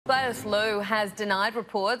Gladys Liu has denied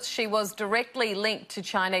reports she was directly linked to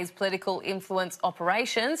Chinese political influence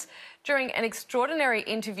operations during an extraordinary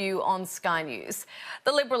interview on Sky News.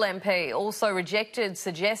 The Liberal MP also rejected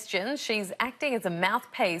suggestions she's acting as a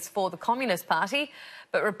mouthpiece for the Communist Party,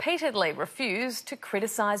 but repeatedly refused to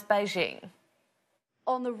criticise Beijing.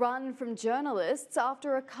 On the run from journalists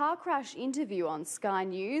after a car crash interview on Sky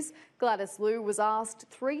News, Gladys Liu was asked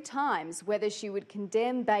 3 times whether she would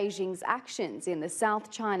condemn Beijing's actions in the South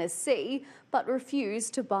China Sea, but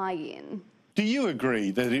refused to buy in. Do you agree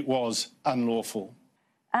that it was unlawful?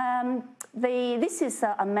 This is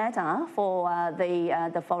a matter for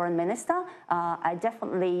the foreign minister. I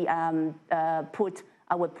definitely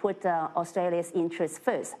would put Australia's interests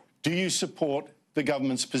first. Do you support The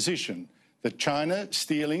government's position that China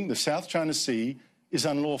stealing the South China Sea is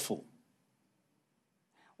unlawful?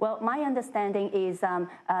 Well, my understanding is a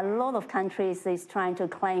lot of countries is trying to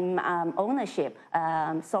claim ownership,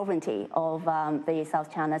 sovereignty of the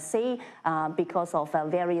South China Sea because of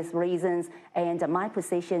various reasons, and my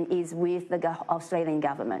position is with the Australian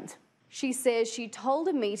government. She says she told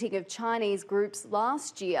a meeting of Chinese groups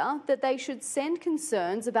last year that they should send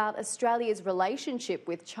concerns about Australia's relationship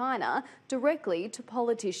with China directly to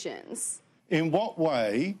politicians. In what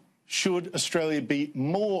way should Australia be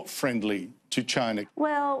more friendly to China?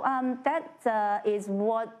 Well, that is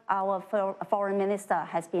what our foreign minister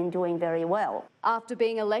has been doing very well. After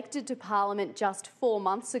being elected to Parliament just 4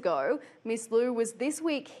 months ago, Ms Liu was this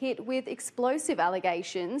week hit with explosive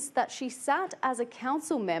allegations that she sat as a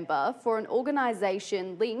council member for an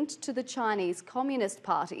organisation linked to the Chinese Communist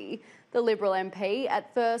Party. The Liberal MP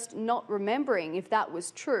at first not remembering if that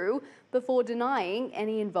was true before denying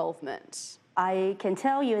any involvement. I can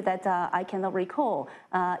tell you that I cannot recall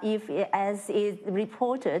if, as is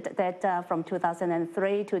reported, that from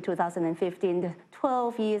 2003 to 2015,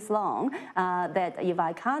 12 years long, that if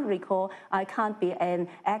I can't recall, I can't be an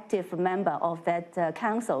active member of that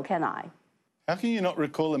council, can I? How can you not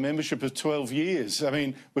recall a membership of 12 years? I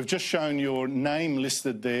mean, we've just shown your name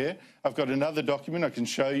listed there. I've got another document I can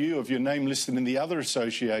show you of your name listed in the other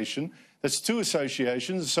association. That's 2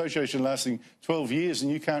 associations, association lasting 12 years,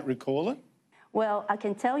 and you can't recall it? Well, I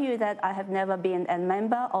can tell you that I have never been a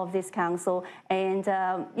member of this council, and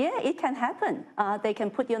yeah, it can happen. They can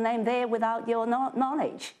put your name there without your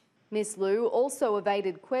knowledge. Ms Liu also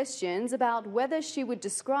evaded questions about whether she would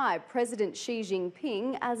describe President Xi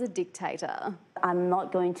Jinping as a dictator. I'm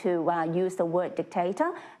not going to use the word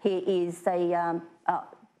dictator. He is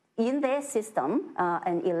in their system,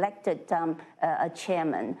 an elected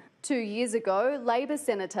chairman. 2 years ago, Labor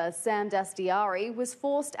Senator Sam Dastyari was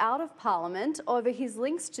forced out of Parliament over his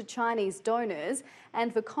links to Chinese donors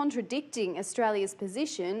and for contradicting Australia's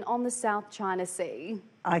position on the South China Sea.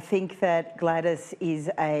 I think that Gladys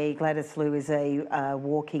Liu is a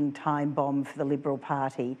walking time bomb for the Liberal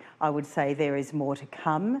Party. I would say there is more to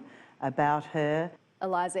come about her.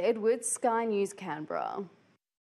 Eliza Edwards, Sky News, Canberra.